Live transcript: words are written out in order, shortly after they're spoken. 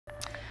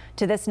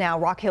To this now,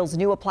 Rock Hill's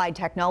new Applied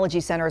Technology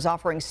Center is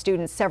offering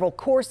students several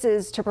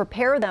courses to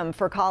prepare them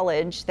for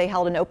college. They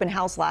held an open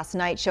house last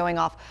night showing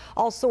off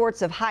all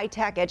sorts of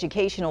high-tech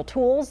educational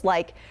tools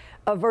like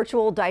a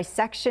virtual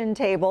dissection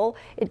table.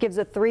 It gives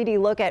a 3D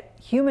look at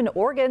human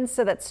organs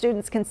so that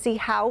students can see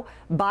how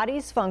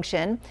bodies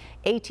function.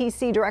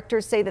 ATC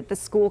directors say that the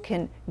school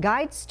can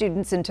guide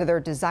students into their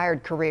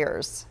desired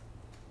careers.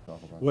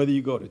 Whether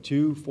you go to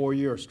 2, 4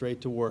 year or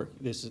straight to work,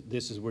 this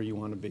is where you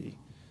want to be.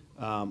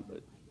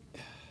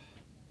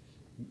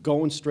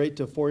 Going straight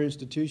to a 4-year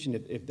institution,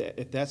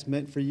 if that's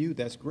meant for you,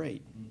 that's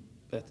great.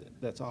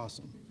 That's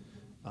awesome.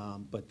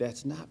 But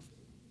that's not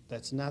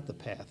the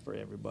path for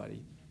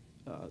everybody.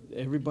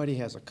 Everybody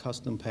has a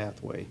custom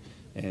pathway,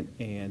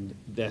 and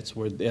that's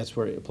where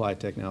Applied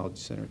Technology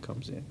Center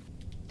comes in.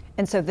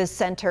 And so this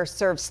center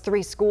serves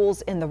 3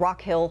 schools in the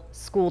Rock Hill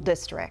School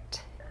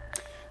District.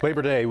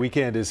 Labor Day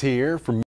weekend is here. From